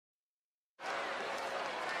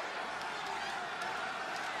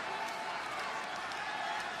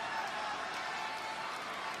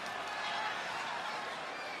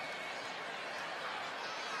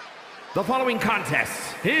The following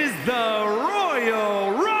contest is the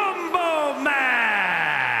Royal Rumble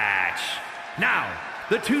match. Now,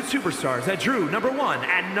 the two superstars that drew number 1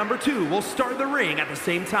 and number 2 will start the ring at the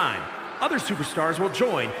same time. Other superstars will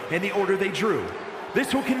join in the order they drew.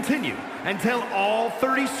 This will continue until all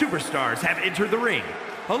 30 superstars have entered the ring.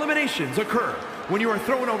 Eliminations occur when you are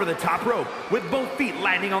thrown over the top rope with both feet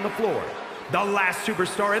landing on the floor. The last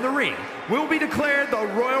superstar in the ring will be declared the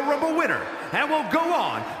Royal Rumble winner and will go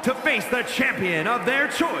on to face the champion of their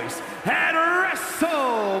choice at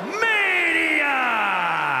WrestleMania!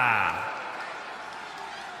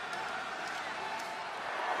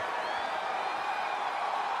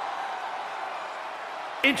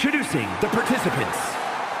 Introducing the participants.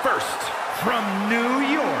 First, from New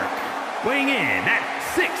York, weighing in at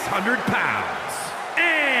 600 pounds,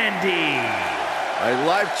 Andy. A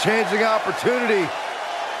life-changing opportunity,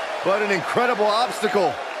 but an incredible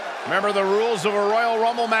obstacle. Remember the rules of a Royal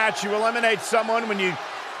Rumble match. You eliminate someone when you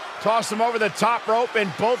toss them over the top rope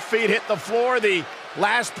and both feet hit the floor. The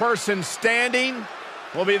last person standing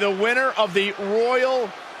will be the winner of the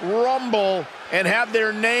Royal Rumble and have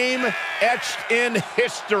their name etched in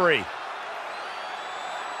history.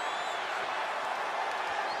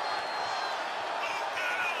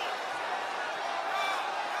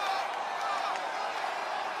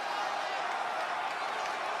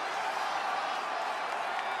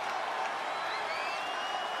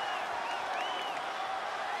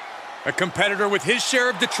 A competitor with his share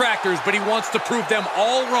of detractors, but he wants to prove them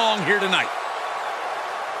all wrong here tonight.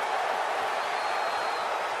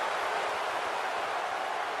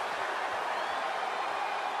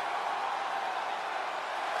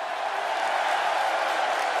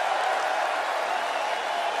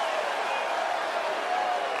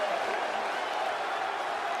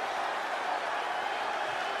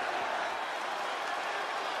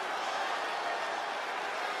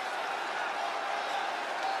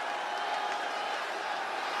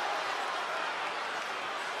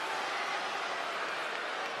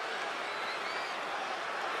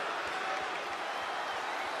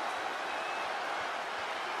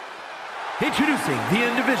 Introducing the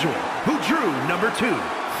individual who drew number 2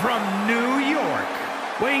 from New York,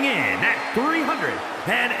 weighing in at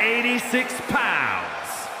 386 pounds,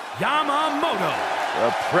 Yamamoto. The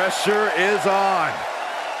pressure is on.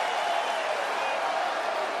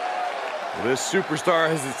 This superstar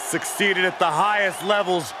has succeeded at the highest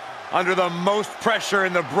levels under the most pressure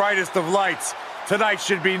in the brightest of lights. Tonight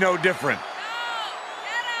should be no different.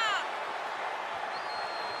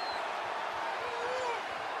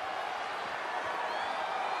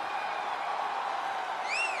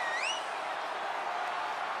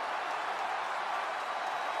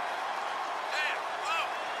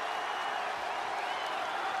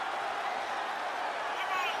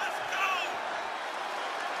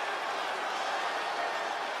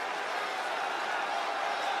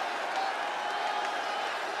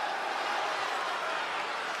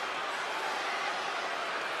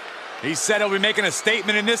 He said he'll be making a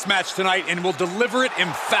statement in this match tonight and will deliver it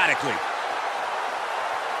emphatically.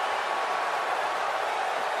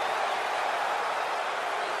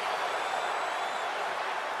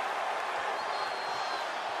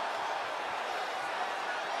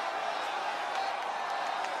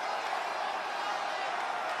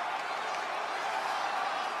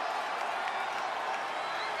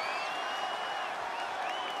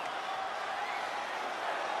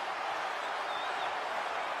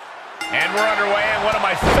 And we're underway in one of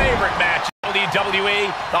my favorite matches,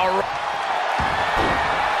 WWE, the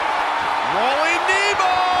Rolling Knee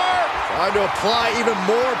Bar! Time to apply even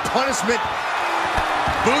more punishment.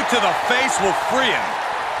 Boot to the face will free him.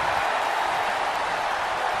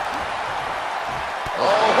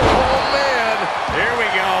 Oh, man. Here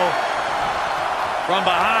we go. From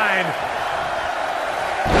behind.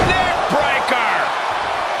 Neck breaker!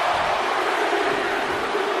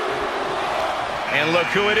 And look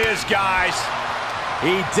who it is, guys.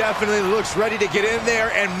 He definitely looks ready to get in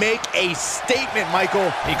there and make a statement,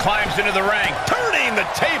 Michael. He climbs into the ring, turning the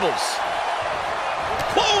tables.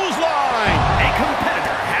 Clothesline! A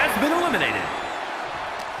competitor has been eliminated.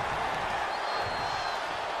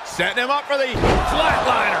 Setting him up for the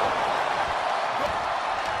flatliner.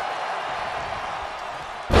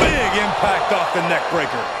 Big impact off the neck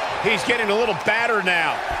breaker. He's getting a little battered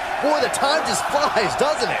now. Boy, the time just flies,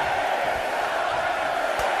 doesn't it?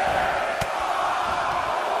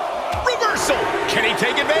 Can he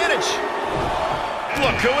take advantage?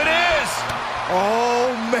 Look who it is!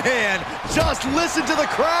 Oh, man. Just listen to the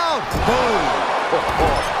crowd. Boom.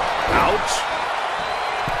 Ouch.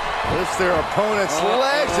 Lifts their opponent's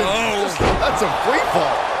legs and just lets them free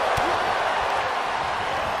fall.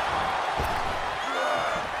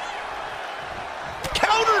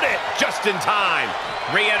 just in time.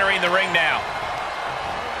 Re-entering the ring now.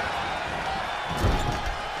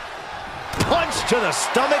 Punch to the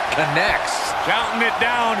stomach connects. Counting it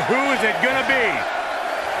down. Who is it gonna be?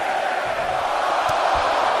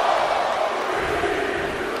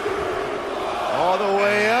 All the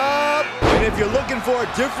way up. And if you're looking for a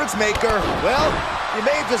difference maker, well, you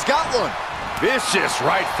may have just got one. Vicious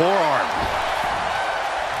right forearm.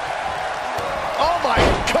 Oh my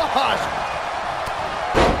gosh.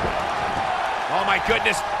 Oh my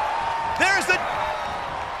goodness. There's the...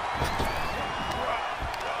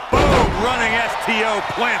 Boom! Running STO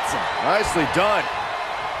plants him. Nicely done.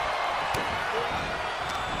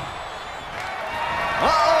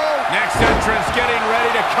 Uh-oh. Next entrance getting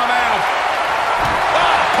ready to come out.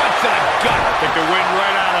 Oh, punch to the gut. Take the wind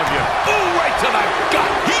right out of you. Ooh, right to the gut.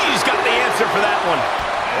 He's got the answer for that one.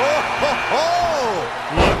 Oh, ho, ho.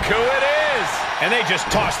 Look who it is. And they just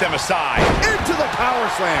tossed them aside. Into the power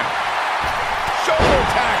slam. Shoulder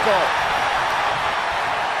tackle.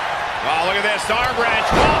 Oh, look at this. Arm wrench.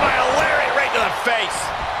 Oh, by a lariat right to the face.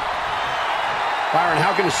 Byron, how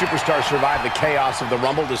can a superstar survive the chaos of the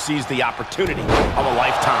Rumble to seize the opportunity of a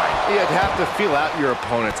lifetime? You'd have to feel out your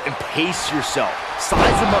opponents and pace yourself.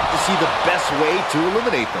 Size them up to see the best way to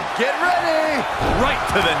eliminate them. Get ready! Right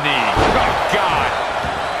to the knee. Oh, God.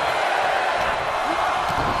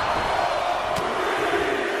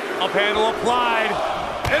 Up handle applied.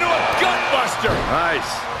 Into a gutbuster. Nice.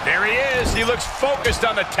 There he is. He looks focused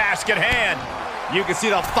on the task at hand. You can see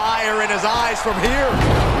the fire in his eyes from here.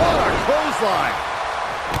 What a clothesline.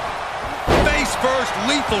 Face first,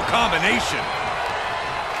 lethal combination.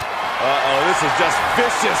 Uh-oh, this is just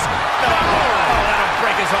vicious. Oh, that'll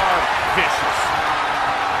break his arm. Vicious.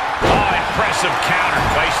 Oh, impressive counter.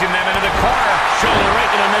 Placing them into the corner. Shoulder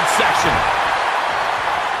right to the midsection.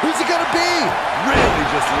 Who's it gonna be? Really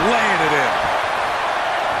just laying it in.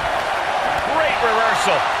 Great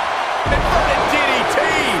reversal. Inverted DDT.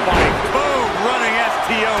 Boom! Running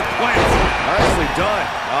STO plants. Nicely done.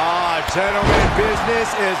 Gentlemen, business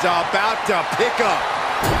is about to pick up.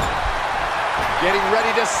 Getting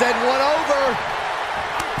ready to send one over.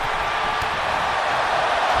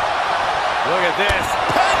 Look at this.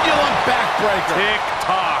 Pendulum backbreaker.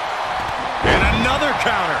 Tick-tock. And another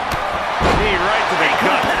counter. Knee right to the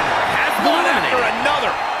gut. One after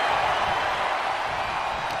another.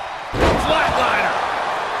 Flatliner.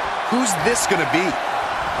 Who's this gonna be?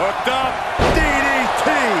 Hooked up. DDT.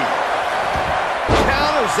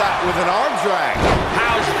 Counters that with an arm drag.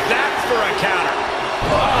 How's that for a counter?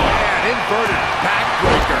 Oh, man, inverted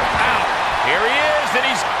backbreaker. Out. Here he is, and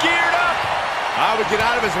he's geared up. I would get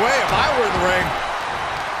out of his way if I were in the ring.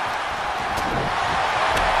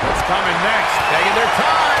 What's coming next? Taking their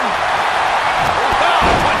time. Oh,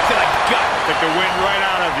 punch to the gut. Took the wind right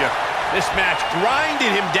out of you. This match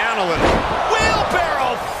grinded him down a little.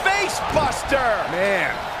 Wheelbarrow face buster.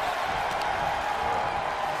 Man.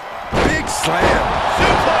 Big slam.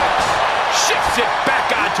 Suplex. Shifts it back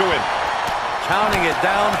onto him. Counting it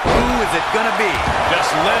down. Who is it gonna be?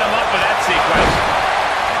 Just lit him up with that sequence.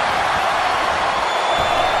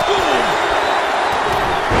 Boom.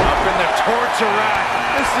 Up in the torture rack.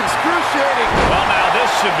 This is excruciating. Well, now this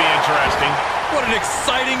should be interesting. What an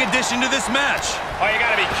exciting addition to this match. Oh, you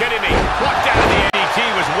gotta be kidding me. Plucked out of the ADT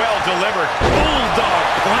was well delivered. Bulldog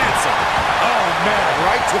plants him. Oh, man,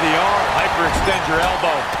 right to the arm. Hyperextend your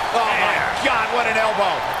elbow. Oh, my God, what an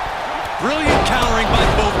elbow. Brilliant countering by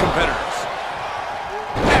both competitors.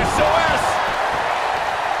 SOS.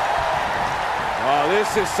 Oh,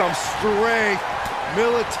 this is some strength.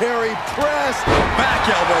 Military press. Back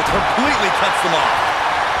elbow completely cuts them off.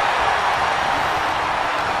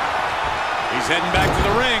 He's heading back to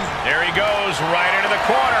the ring. There he goes, right into the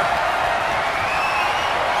corner.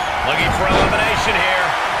 Looking for elimination here.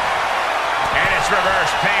 And it's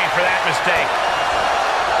reverse pain for that mistake.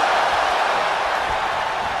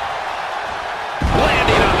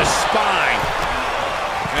 Landing on the spine.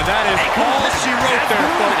 And that is all she wrote there,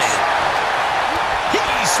 folks. He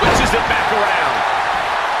switches it back around.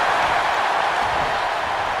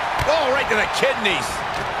 Oh, right to the kidneys.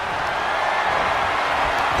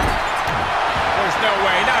 There's no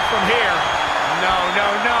way, not from here. No, no,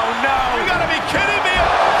 no, no. You gotta be kidding me.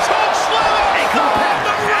 Choke slam. Ankle Oh,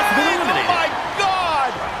 tap has been oh eliminated. my God.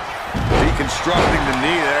 Deconstructing the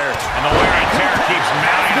knee there. And the wear and tear keeps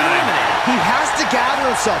mounting on him. He has to gather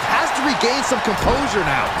himself, has to regain some composure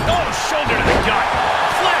now. Oh, shoulder to the gut.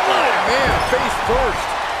 Flatliner. Man, face first.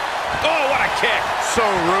 Oh, what a kick. So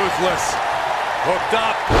ruthless. Hooked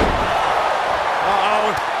up. Uh-oh.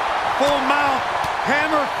 Full mount.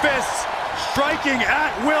 Hammer fists. Striking at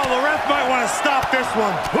will. The ref might want to stop this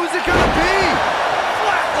one. Who's it gonna be?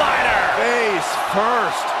 Flat flatliner. Face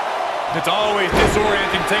first. It's always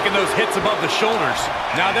disorienting taking those hits above the shoulders.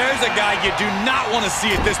 Now there's a guy you do not want to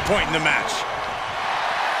see at this point in the match.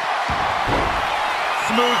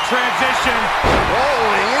 Smooth transition.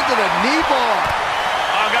 Rolling into the knee bar.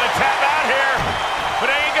 I'm going to tap out here,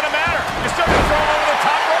 but it ain't going to matter. You're still going to throw him over the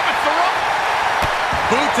top rope. It's the rope.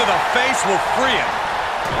 Boot to the face will free him.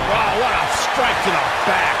 Wow, what a strike to the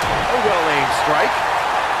back. A well-aimed strike.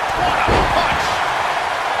 What a punch.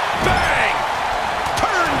 Bang!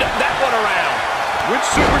 Turned that one around. Which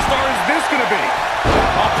superstar is this going to be?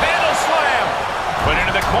 A panel slam. Put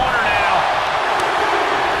into the corner now.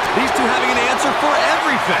 These two having an answer for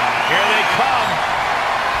everything. Here they come.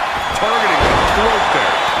 Targeting the throat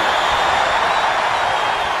there.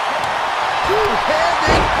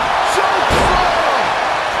 Two-handed chokeslam.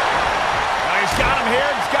 Now he's got him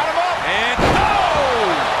here. He's got him up. And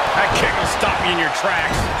oh! That kick will stop you in your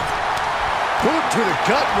tracks. Boot to the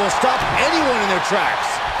gut will stop anyone in their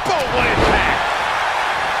tracks. Boom, what impact.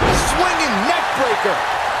 Swinging neck breaker.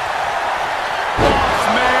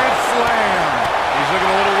 Man slam. He's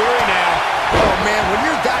looking a little weary now. Oh, man, when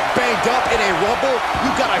you're that banged up in a Rumble,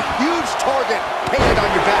 you've got a huge target painted on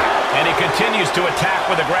your back. And he continues to attack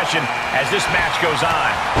with aggression as this match goes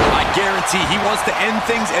on. I guarantee he wants to end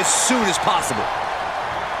things as soon as possible.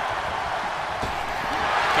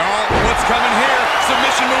 Oh, what's coming here?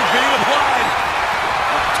 Submission move being applied.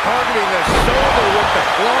 Targeting the shoulder with the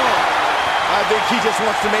claw. I think he just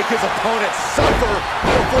wants to make his opponent suffer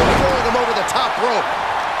before throwing him over the top rope.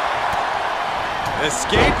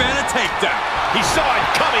 Escape and a takedown. He saw it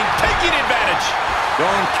coming, taking advantage.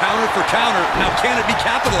 Going counter for counter. Now can it be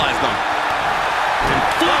capitalized on?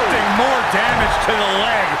 Inflicting more damage to the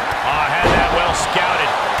leg. Oh, had that well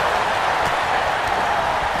scouted.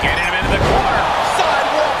 Getting him into the corner.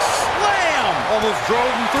 Sidewalk slam. Almost drove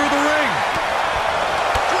him through the ring.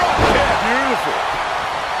 Drop kick. Beautiful.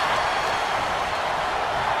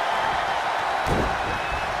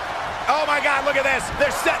 Oh my God, look at this.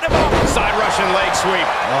 They're setting him up. Side Russian leg sweep.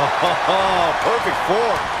 Oh, perfect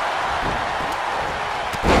form.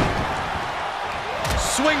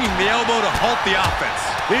 Swinging the elbow to halt the offense.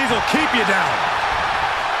 These will keep you down.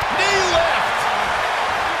 Knee lift.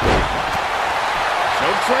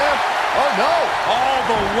 Chokeslam? Oh, no. All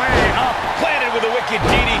the way up. Planted with a wicked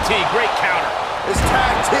DDT. Great counter. This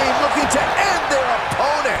tag team looking to end their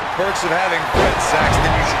opponent. Perks of having friends,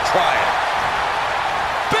 Saxton, you should try it.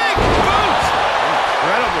 Big boot.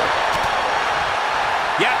 Incredible.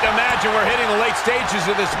 You have to imagine we're hitting the late stages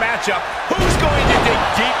of this matchup. Who's going to dig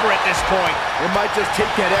deeper at this point? It might just take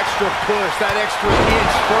that extra push, that extra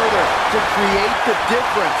inch further to create the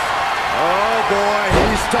difference. Oh, boy,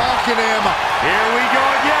 he's stalking him. Here we go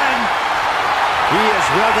again. He is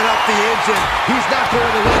revving up the engine. He's not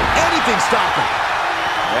going to let anything stop him.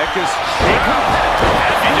 Heck is shaking.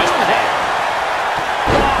 As he just did.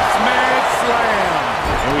 Bossman slam.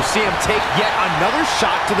 And we see him take yet another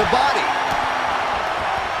shot to the body.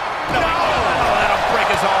 No, that'll break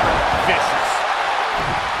his arm. Vicious.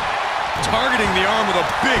 Targeting the arm with a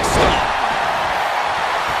big stomp.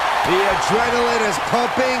 The adrenaline is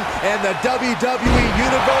pumping, and the WWE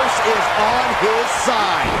Universe is on his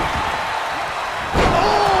side.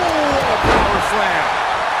 Oh, a power slam.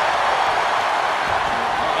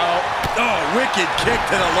 Oh, wicked kick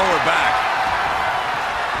to the lower back.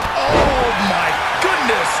 Oh, my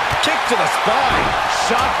goodness. Kick to the spine.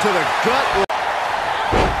 Shot to the gut.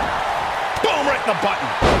 Boom, right in the button.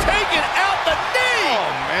 Taking out the knee.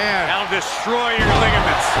 Oh, man. That'll destroy your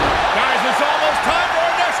ligaments. Guys, it's almost time for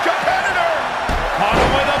our next competitor. Caught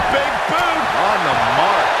him with a big boot. On the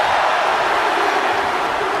mark.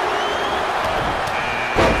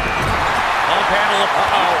 Pump handle.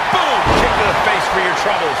 Uh-oh. Boom. Kick to the face for your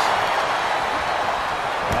troubles.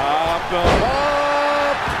 Up the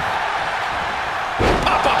up.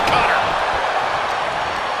 Pop-up cutter.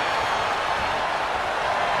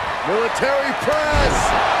 Military press.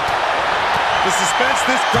 The suspense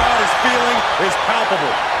this crowd is feeling is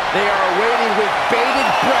palpable. They are waiting with bated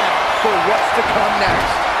breath for what's to come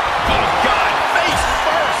next. Oh, God. Face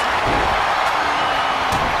first.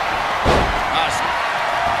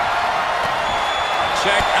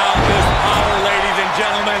 Check out this power, ladies and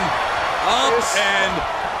gentlemen. Up and...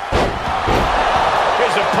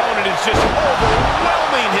 His opponent is just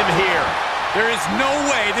overwhelming him here. There is no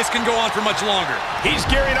way this can go on for much longer. He's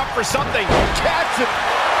gearing up for something. Catch him.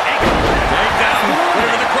 Takedown.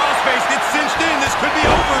 Wherever the crossface gets cinched in, this could be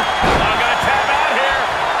over. I'm going to tap out here,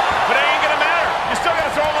 but it ain't going to matter. You still got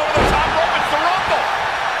to throw him over the top rope. It's the Rumble.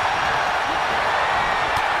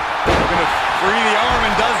 Going to free the arm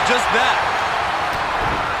and does just that.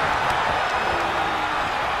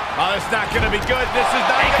 Oh, it's not going to be good. This is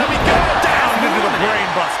not going to be good. Down into the brain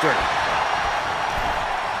buster.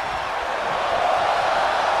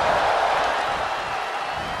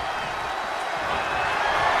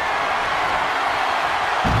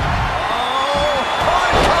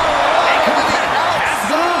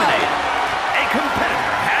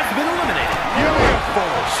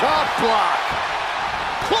 Chop block.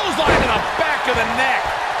 Clothesline to the back of the neck.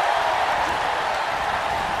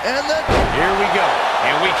 And then here we go.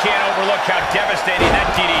 And we can't overlook how devastating that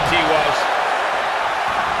DDT was.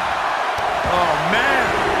 Oh, man.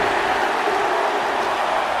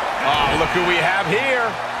 Oh, look who we have here.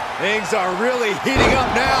 things are really heating up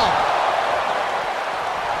now.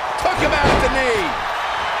 Took him out at the knee.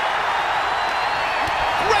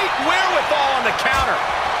 Great wherewithal on the counter.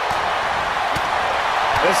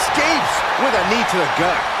 Escapes with a knee to the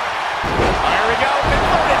gut. Here we go.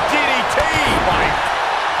 Inverted DDT.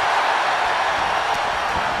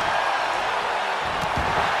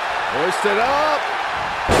 Hoisted up.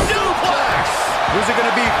 Suplex. Who's it going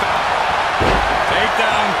to be?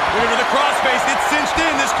 Takedown. Looking for the crossface. It's cinched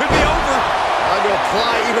in. This could be over. Trying to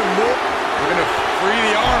apply even more. We're going to free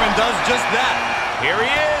the arm and does just that. Here he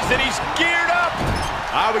is, and he's geared up.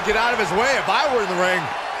 I would get out of his way if I were in the ring.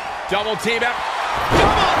 Double team out.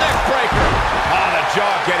 Double neck breaker. Oh, the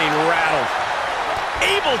jaw getting rattled.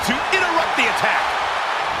 Able to interrupt the attack.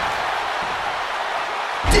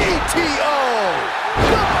 DTO.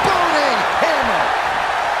 The burning hammer.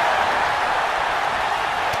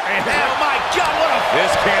 And oh my God, what a...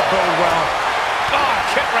 This can't bode well. Oh,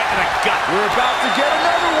 kick right in the gut. We're about to get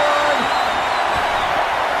another one.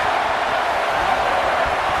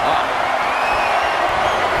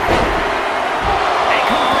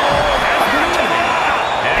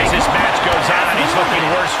 As this match goes on, he's looking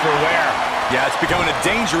worse for wear. Yeah, it's becoming a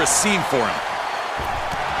dangerous scene for him.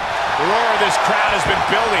 The roar of this crowd has been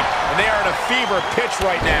building, and they are at a fever pitch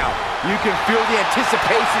right now. You can feel the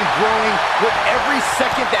anticipation growing with every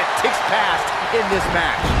second that ticks past in this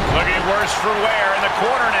match. Looking worse for wear in the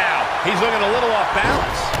corner now. He's looking a little off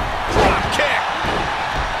balance. Drop kick.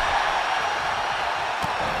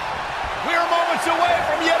 We're moments away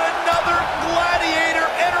from yet another gladiator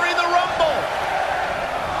entering the Rumble.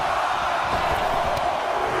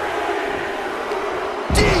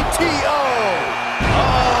 DTO.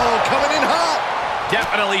 Oh, coming in hot.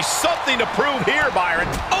 Definitely something to prove here, Byron.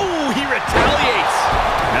 Oh, he retaliates.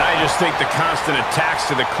 And I just think the constant attacks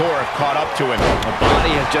to the core have caught up to him. The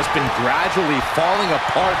body has just been gradually falling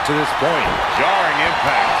apart to this point. Jarring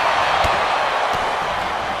impact.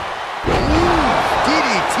 Ooh,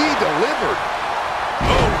 DDT delivered.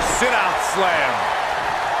 Oh, sit-out slam.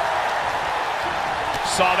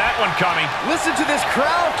 Saw that one coming. Listen to this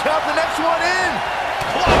crowd count the next one in.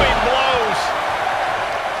 Clubbing blows.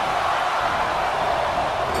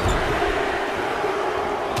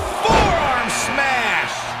 Forearm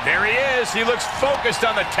smash. There he is. He looks focused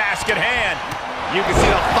on the task at hand. You can see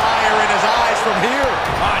the fire in his eyes from here.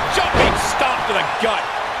 Jumping stomp to the gut.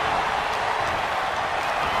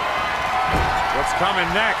 What's coming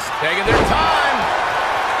next? Taking their time.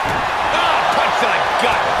 Punch to the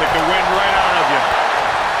gut. Took the wind right out of you.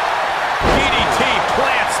 DDT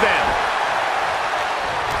plants them.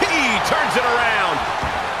 He turns it around.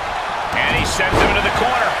 And he sends him into the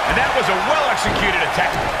corner. And that was a well-executed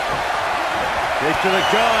attack. Kick to the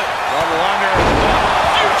gut. Double under.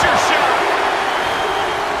 Future shot.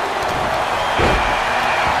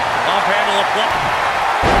 Off handle of play.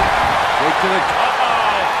 Kick to the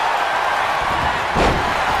gut.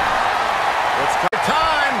 What's coming?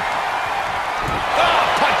 Time.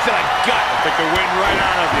 Punch to the gut. Took the wind right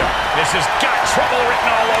out of you. This has got trouble written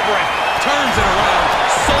all over it. Turns it around.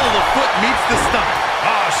 Sole of the foot meets the stomach.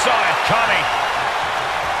 Saw it coming.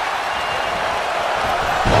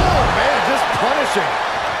 Oh, man, just punishing.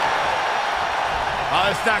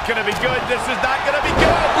 It's not going to be good. This is not going to be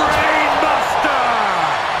good. Brainbuster!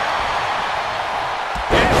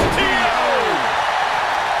 STO.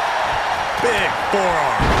 Big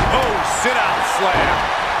forearm. Oh, sit-out slam.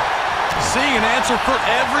 Seeing an answer for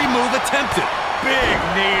every move attempted. Big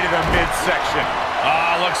knee to the midsection.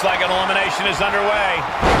 Looks like an elimination is underway.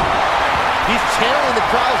 He's channeling the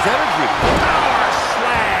crowd's energy. Power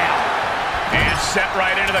slam. And set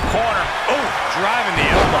right into the corner. Oh, driving the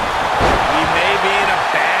elbow. We may be in a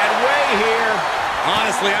bad way here.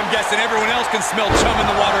 Honestly, I'm guessing everyone else can smell chum in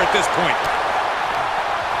the water at this point.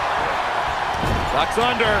 Ducks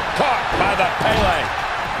under. Caught by the Pele.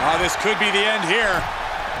 This could be the end here.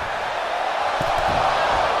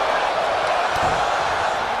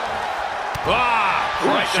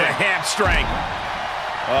 Right to the hamstring.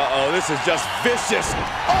 Uh-oh, this is just vicious.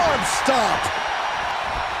 Arm stomp.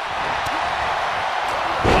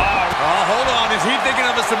 Is he thinking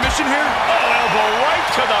of a submission here? Oh, elbow right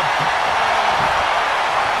to the...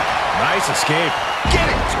 Nice escape.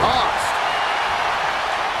 Getting tossed.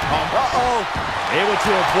 Uh-oh. Able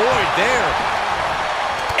to avoid there.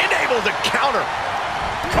 Enabled to counter.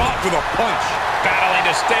 Caught with a punch. Battling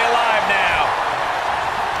to stay alive now.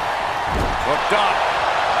 Hooked up.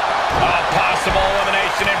 A possible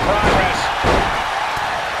elimination in progress.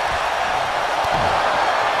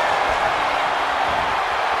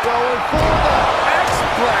 Going for the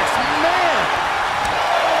X-Plex, man.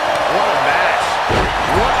 What a match.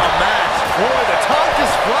 What a match. Boy, the talk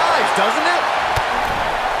just flies, doesn't it?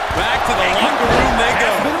 Back to the locker room they go.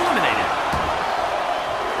 Has been eliminated.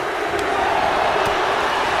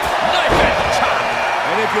 Knife at the top.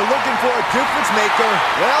 And if you're looking for a difference maker,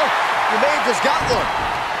 well, you may have just got one.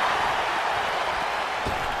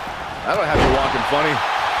 That'll have you walking funny.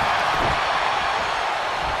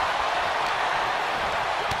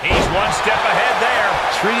 He's one step ahead there.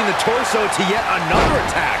 Treating the torso to yet another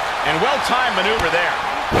attack. And well-timed maneuver there.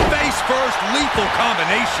 Face first, lethal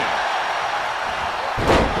combination.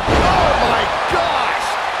 Oh my gosh!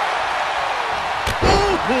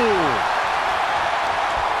 Ooh!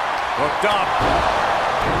 Hooked up.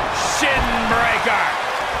 Shin breaker.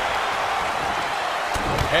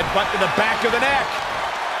 Headbutt to the back of the neck.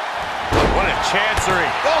 What a chancery.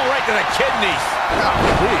 Oh, right to the kidneys.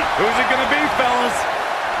 Who's it going to be, fellas?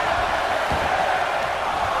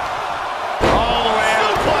 All the way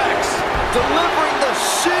out. Suplex! Delivering the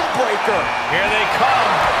shin breaker. Here they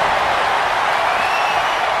come.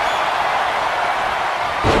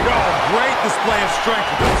 Oh, great display of strength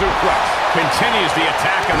with the suplex. Continues the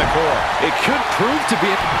attack on the core. It could prove to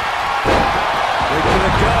be a... Right to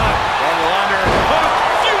the gut. Double under. Hook.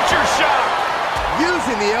 Future shock.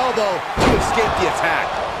 Using the elbow to escape the attack.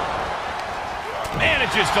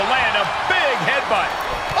 Manages to land a big headbutt.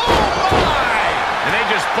 Oh, my! And they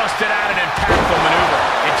just busted out an impactful maneuver.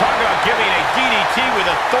 And talk about giving a DDT with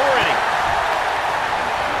authority.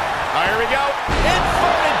 Here we go.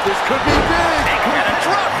 Inverted. This could be big. And a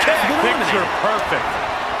drop kick. Picture perfect.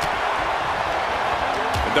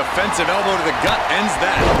 A defensive elbow to the gut ends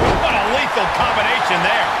that. What a lethal combination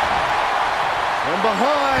there. From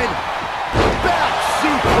behind. Back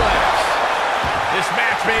suplex. This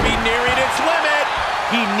match may be nearing its limit.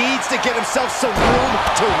 He needs to get himself some room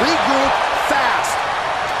to regroup fast.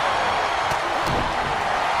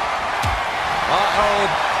 Uh-oh.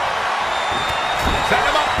 Set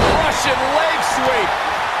him up. Russian leg sweep.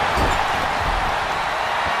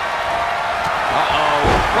 Uh-oh.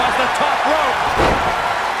 Across the top rope.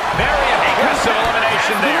 Very impressive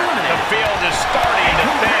elimination there. The field is starting to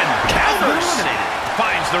thin. Counters.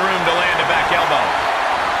 Finds the room to land a back elbow.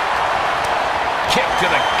 Kick to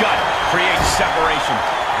the gut. Creates separation.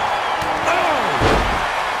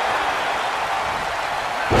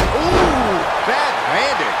 Ooh,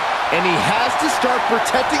 bad-handed. And he has to start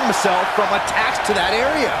protecting himself from attacks to that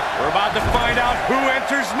area. We're about to find out who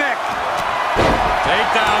enters next.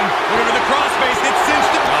 Takedown. Look at the crossface. It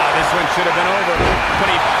cinched him. This one should have been over, but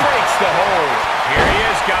he breaks the hold. Here he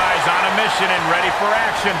is, guys, on a mission and ready for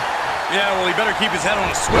action. Yeah, well, he better keep his head on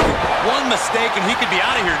a swivel. One mistake and he could be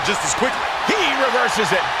out of here just as quickly. He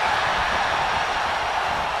reverses it.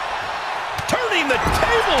 Turning the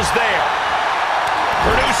tables there.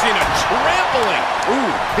 Producing a trampling.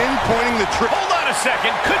 Ooh, pinpointing the trick. Hold on a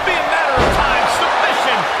second. Could be a matter of time.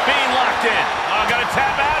 Submission being locked in. Oh, got to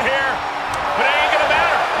tap out here. But it ain't going to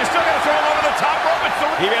matter. You still got to throw him over the top rope.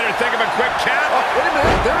 He better think of a quick count. Oh, wait a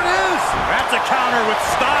minute. There it is. That's a counter with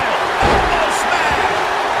style. Elbow smash.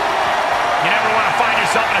 You never want to find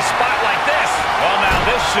yourself in a spot like this. Well, now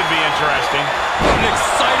this should be interesting. What an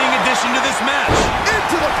exciting addition to this match.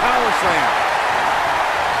 Into the power slam.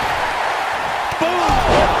 Boom!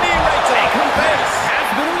 Knee right to the face. Has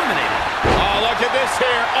been eliminated. Oh, look at this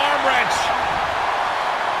here. Arm wrench.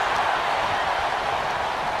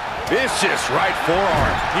 Vicious right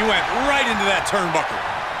forearm. He went right into that turnbuckle.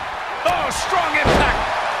 Oh, strong impact.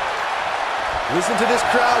 Listen to this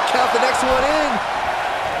crowd count the next one in.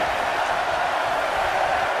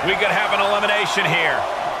 We could have an elimination here.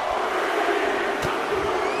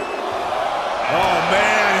 Oh,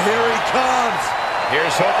 man, here he comes.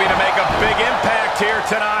 Here's hoping to make a big impact here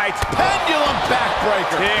tonight. Pendulum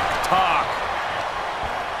backbreaker. Tick-tock.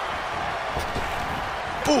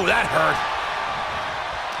 Ooh, that hurt.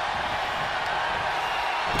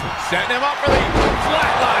 Setting him up for the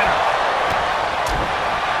flatliner.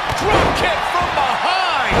 Drop kick from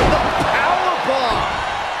behind. The powerbomb.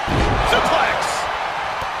 Suplex.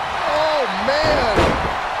 Oh, man.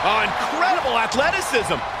 Oh, incredible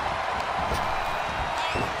athleticism.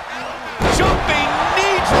 Jumping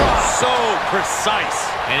knee drop. So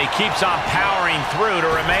precise. And he keeps on powering through to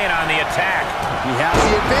remain on the attack. He has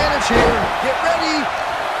the advantage here. Get ready.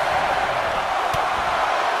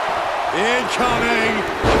 Incoming.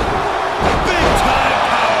 Big time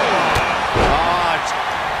power.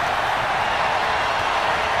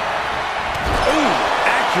 Ooh,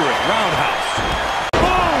 accurate roundhouse.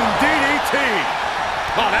 Boom, DDT.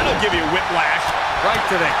 Oh, that'll give you whiplash. Right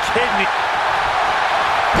to the kidney.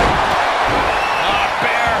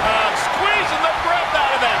 Bear hug, squeezing the breath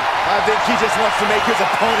out of him. I think he just wants to make his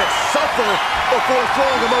opponent suffer before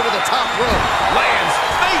throwing him over the top rope. Lands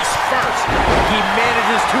face first. He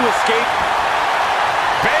manages to escape.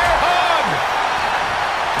 Bear hug.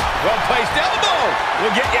 Well-placed elbow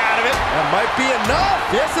will get you out of it. That might be enough.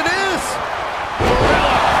 Yes, it is.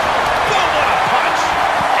 Gorilla. Boom, what a punch.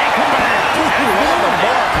 Ankle Ooh, on the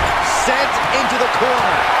mark. Sent into the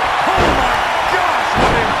corner. Oh, my gosh,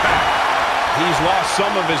 what impact. He's lost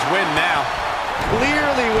some of his wind now.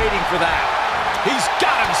 Clearly waiting for that. He's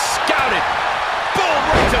got him scouted. Boom,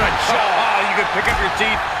 right to the jaw. Oh, you can pick up your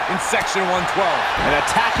teeth in section 112. And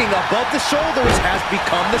attacking above the shoulders has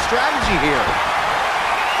become the strategy here.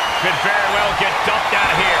 Could very well get dumped out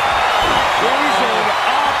of here.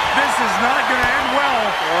 Up. This is not going to end well.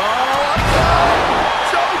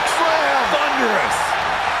 Choke slam. Thunderous.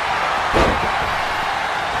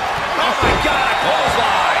 Oh, my God, a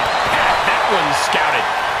clothesline. That one's scouted.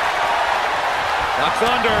 Ducks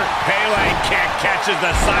under. Pele kick catches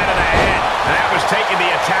the side of the head. And that was taking the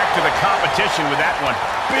attack to the competition with that one.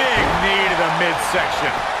 Big knee to the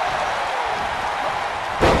midsection.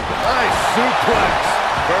 Nice suplex.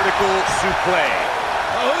 Vertical suplex.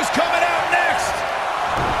 Oh, who's coming out next?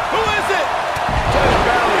 Who is it?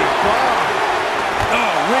 Belly bomb.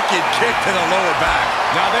 Oh, wicked kick to the lower back.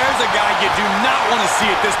 Now there's a guy you do not want to see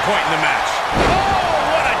at this point in the match.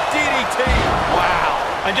 Oh, what a DDT. Wow.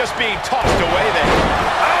 And just being tossed away there.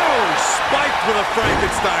 Oh, spiked with a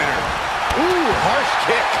Frankensteiner. Ooh, harsh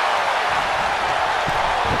kick.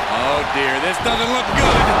 Oh, dear. This doesn't look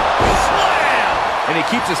good. Slam. And he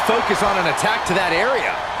keeps his focus on an attack to that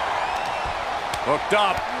area. Hooked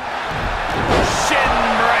up. Shin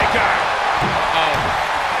breaker.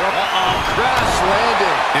 Crash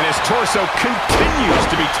landing. And his torso continues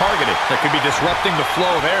to be targeted. That could be disrupting the flow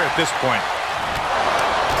of air at this point.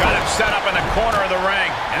 Got him set up in the corner of the ring,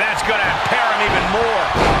 and that's going to impair him even more.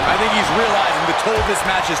 I think he's realizing the toll this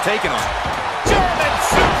match has taken on him. German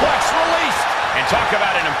suplex released. And talk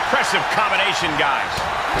about an impressive combination, guys.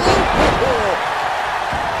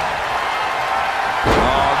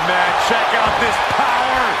 Oh, man, check out this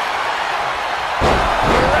power.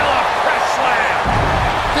 Gorilla press slam.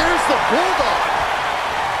 There's the bulldog.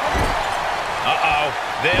 Uh-oh.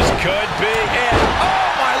 This could be it. Oh,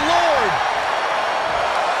 my Lord.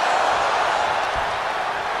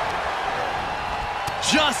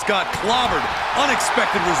 Just got clobbered.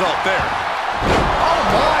 Unexpected result there. Oh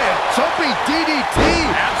my, a jumping DDT.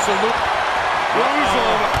 Absolute.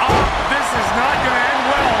 This is not going to end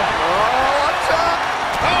well. Oh, what's up?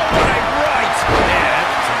 Oh, what a right. Yeah,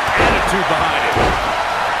 that's some attitude behind it.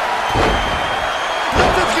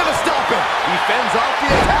 Nothing's gonna stop him. He fends off the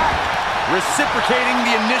attack. Reciprocating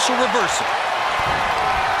the initial reversal.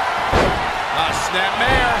 Snap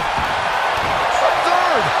mare.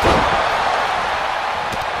 Third.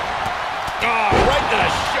 Right to the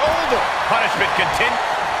shoulder. Punishment continues.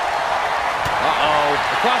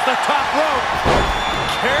 Across the top rope.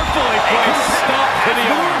 Carefully placed stomp to the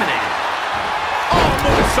arm. Oh,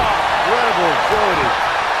 moonsault. Incredible ability.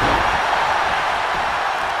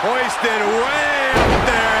 Hoisted way up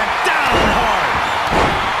there and down hard.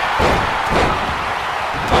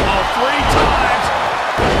 3 times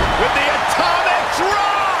with the atomic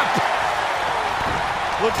drop.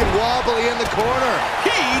 Looking wobbly in the corner.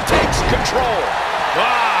 He takes control.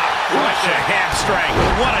 Right to hamstring.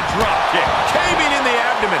 What a drop kick. Caving in the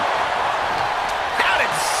abdomen. Had it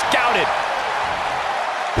scouted.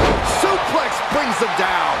 Suplex brings him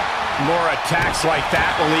down. More attacks like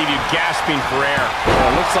that will leave you gasping for air.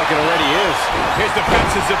 Looks like it already is. His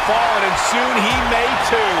defenses have fallen, and soon he may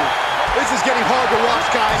too. This is getting hard to watch,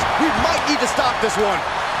 guys. We might need to stop this one.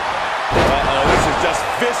 This is just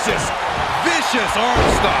vicious. Vicious arm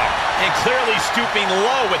stop. And clearly stooping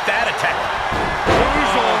low with that attack.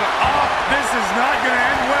 Up. This is not going to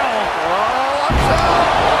end well.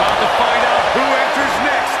 We're about to find out who enters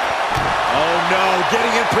next. Oh no,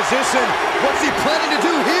 getting in position. What's he planning to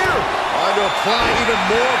do here? Trying to apply even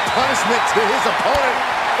more punishment to his opponent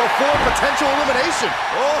before potential elimination.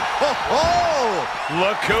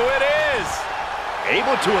 Look who it is.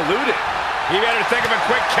 Able to elude it. He better think of a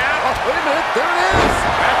quick count. Wait a minute, there it is.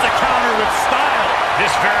 That's a counter with style.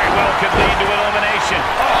 This very well could lead to elimination.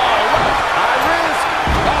 High risk.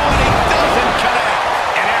 And he doesn't connect.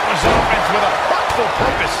 And that was offense with a hurtful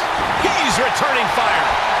purpose. He's returning fire.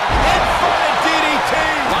 In front of DDT.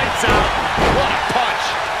 Lights out. What a punch.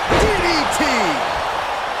 DDT.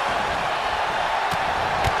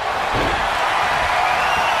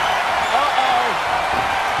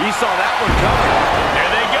 He saw that one coming.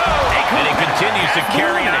 There they go. And he continues to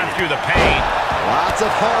carry on through the pain. Lots of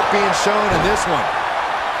heart being shown in this one.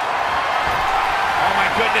 Oh, my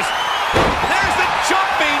goodness. There's the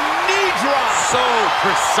jumping knee drop. So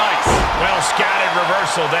precise. Well scouted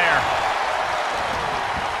reversal there.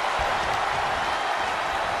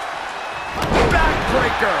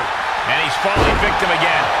 Backbreaker. And he's falling victim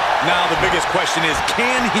again. Now the biggest question is,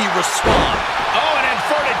 can he respond? Oh, an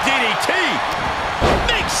inverted DDT.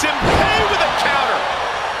 Makes him pay with a counter.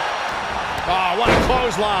 Oh, what a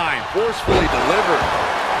clothesline. Forcefully delivered.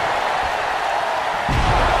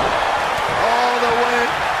 All the way.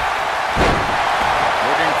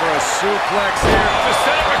 Looking for a suplex here. To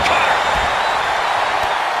set up a cutter.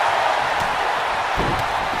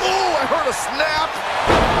 Oh, I heard a snap.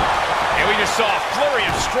 And we just saw a flurry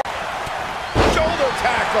of strong shoulder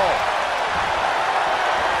tackle.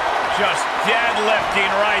 Just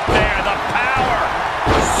deadlifting right there. The power.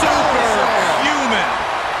 Superhuman.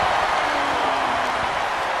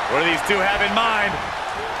 What do these two have in mind?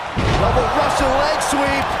 Double Russian leg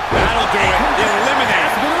sweep. That'll do it.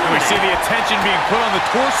 Eliminate. And we see the attention being put on the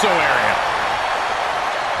torso area.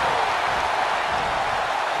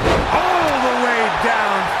 All the way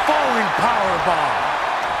down, falling powerbomb.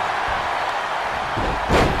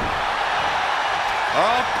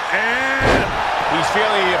 Up and... He's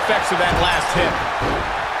feeling the effects of that last hit.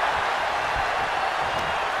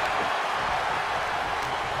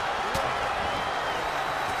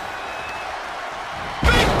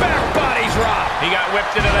 Big back body drop. He got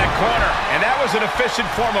whipped into that corner. And that was an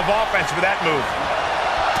efficient form of offense with that move.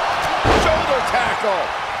 Shoulder tackle.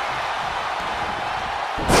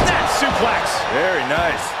 Snap suplex. Very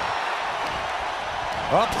nice.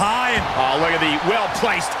 Up high. Oh, look at the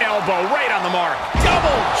well-placed elbow right on the mark.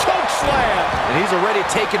 Double choke slam. And he's already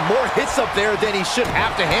taken more hits up there than he should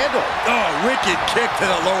have to handle. Oh, wicked kick to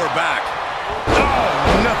the lower back. Oh,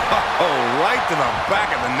 no. Right to the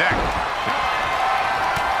back of the neck.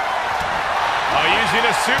 Oh, using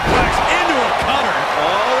a suplex into a cutter.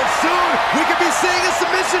 Oh, and soon we could be seeing a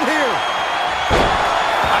submission here.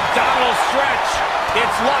 Abdominal stretch.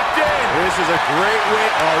 It's locked in. This is a great way.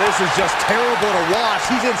 Oh, this is just terrible to watch.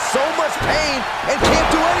 He's in so much pain and can't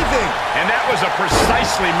do anything. And that was a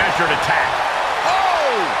precisely measured attack.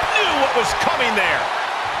 Oh! Knew what was coming there.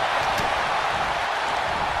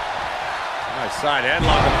 Nice side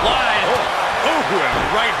headlock applied. Oh, and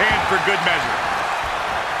a right hand for good measure.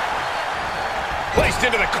 Placed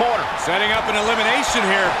into the corner. Setting up an elimination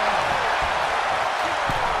here.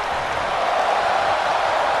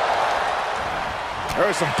 There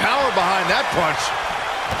was some power behind that punch.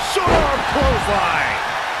 Short arm clothesline.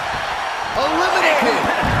 Eliminated.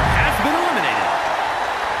 Has been eliminated.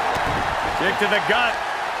 Kick to the gut.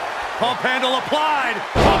 Pump handle applied.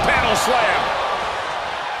 Pump handle slam.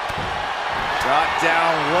 Got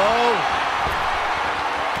down low.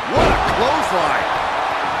 What a clothesline.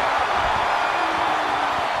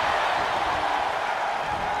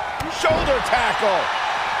 Shoulder tackle.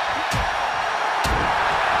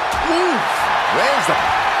 Oof. Lands them.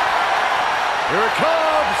 Here it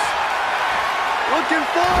comes. Looking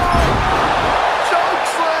for choke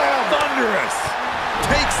slam. Thunderous.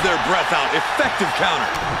 Takes their breath out. Effective counter.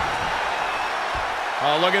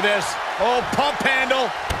 Oh, look at this. Oh, pump handle.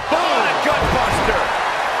 Boom, a gut buster.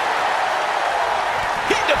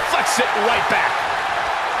 He deflects it right back.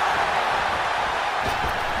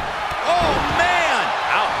 Oh, man.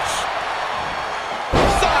 Ouch.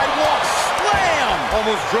 Sidewalk slam.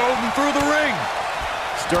 Almost drove him through the ring.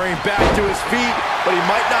 Stirring back to his feet, but he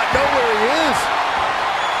might not know where he is.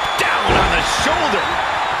 Down on the shoulder.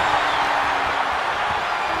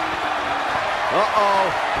 Uh-oh.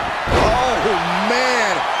 Oh,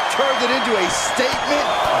 man. Turned it into a statement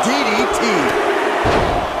DDT.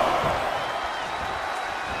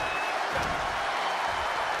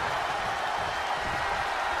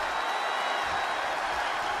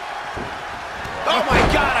 Oh, my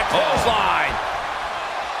God, a clothesline.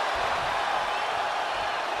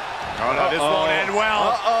 Oh, no, this won't end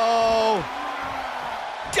well. Uh-oh.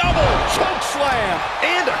 Double choke slam.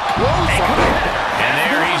 And a clothesline. And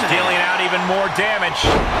there he's dealing out even more damage.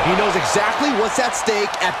 He knows exactly what's at stake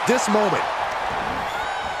at this moment.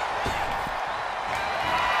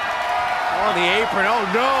 On the apron, oh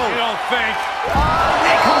no. You don't think.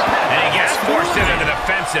 And he gets forced into the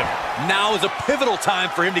defensive. Now is a pivotal time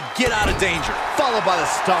for him to get out of danger. Followed by the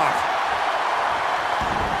stomp.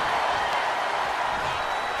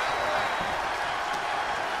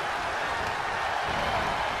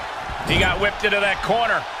 He got whipped into that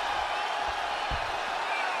corner.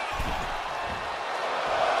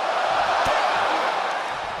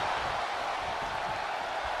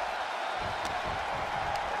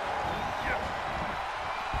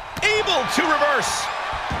 Able to reverse.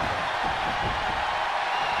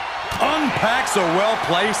 Unpacks a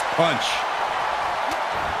well-placed punch.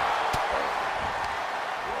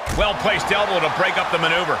 Well-placed elbow to break up the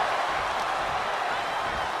maneuver.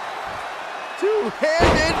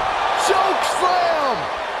 Two-handed choke slam.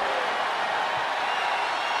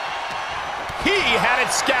 He had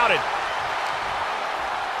it scouted.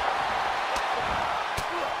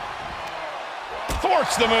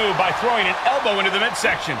 Thwarts the move by throwing an elbow into the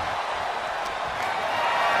midsection.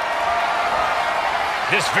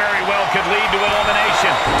 This very well could lead to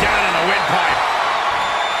elimination. Down in the windpipe.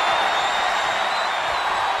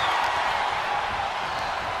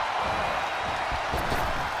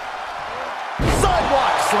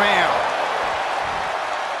 Sidewalk slam.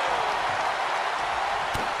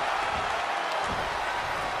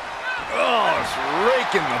 Oh, it's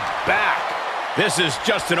raking the back. This is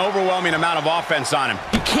just an overwhelming amount of offense on him.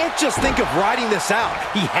 He can't just think of riding this out.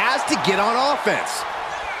 He has to get on offense.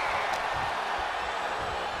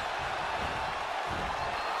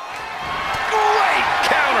 Great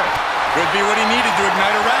counter. Could be what he needed to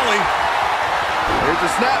ignite a rally. Here's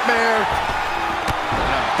the snapmare.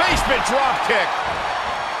 Basement drop kick.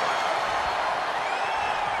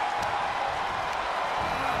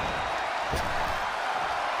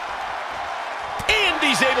 And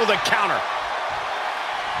he's able to counter.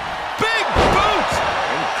 Big boot.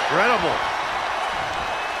 Incredible.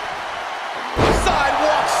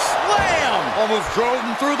 Sidewalk slam. Almost drove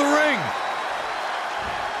him through the ring.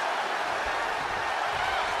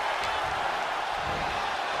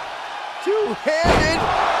 Two-handed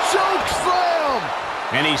choke slam.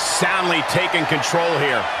 And he's soundly taking control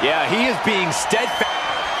here. Yeah, he is being steadfast.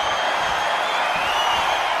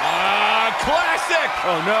 Classic.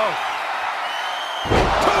 Oh, no.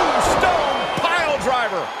 Tombstone pile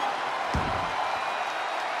driver.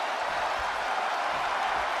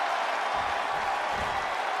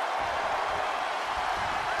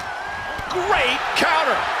 Great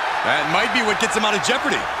counter. That might be what gets him out of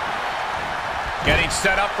jeopardy. Getting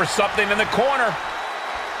set up for something in the corner.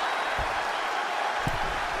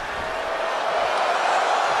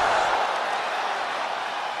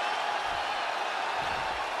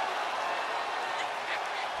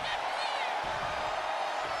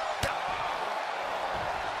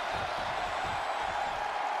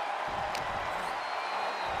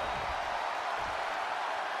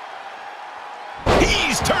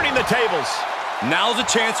 He's turning the tables. Now's a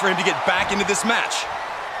chance for him to get back into this match.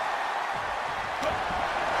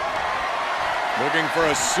 Looking for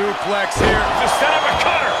a suplex here. To set up a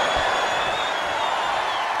cutter.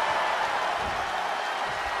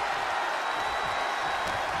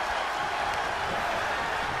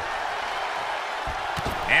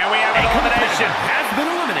 And we have an elimination. Has been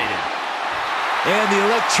eliminated. And the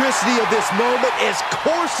electricity of this moment is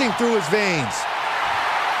coursing through his veins.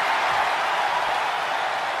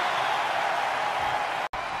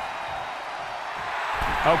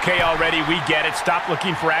 Okay, already, we get it. Stop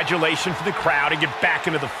looking for adulation from the crowd and get back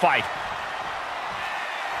into the fight.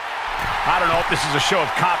 I don't know if this is a show of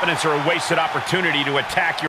confidence or a wasted opportunity to attack your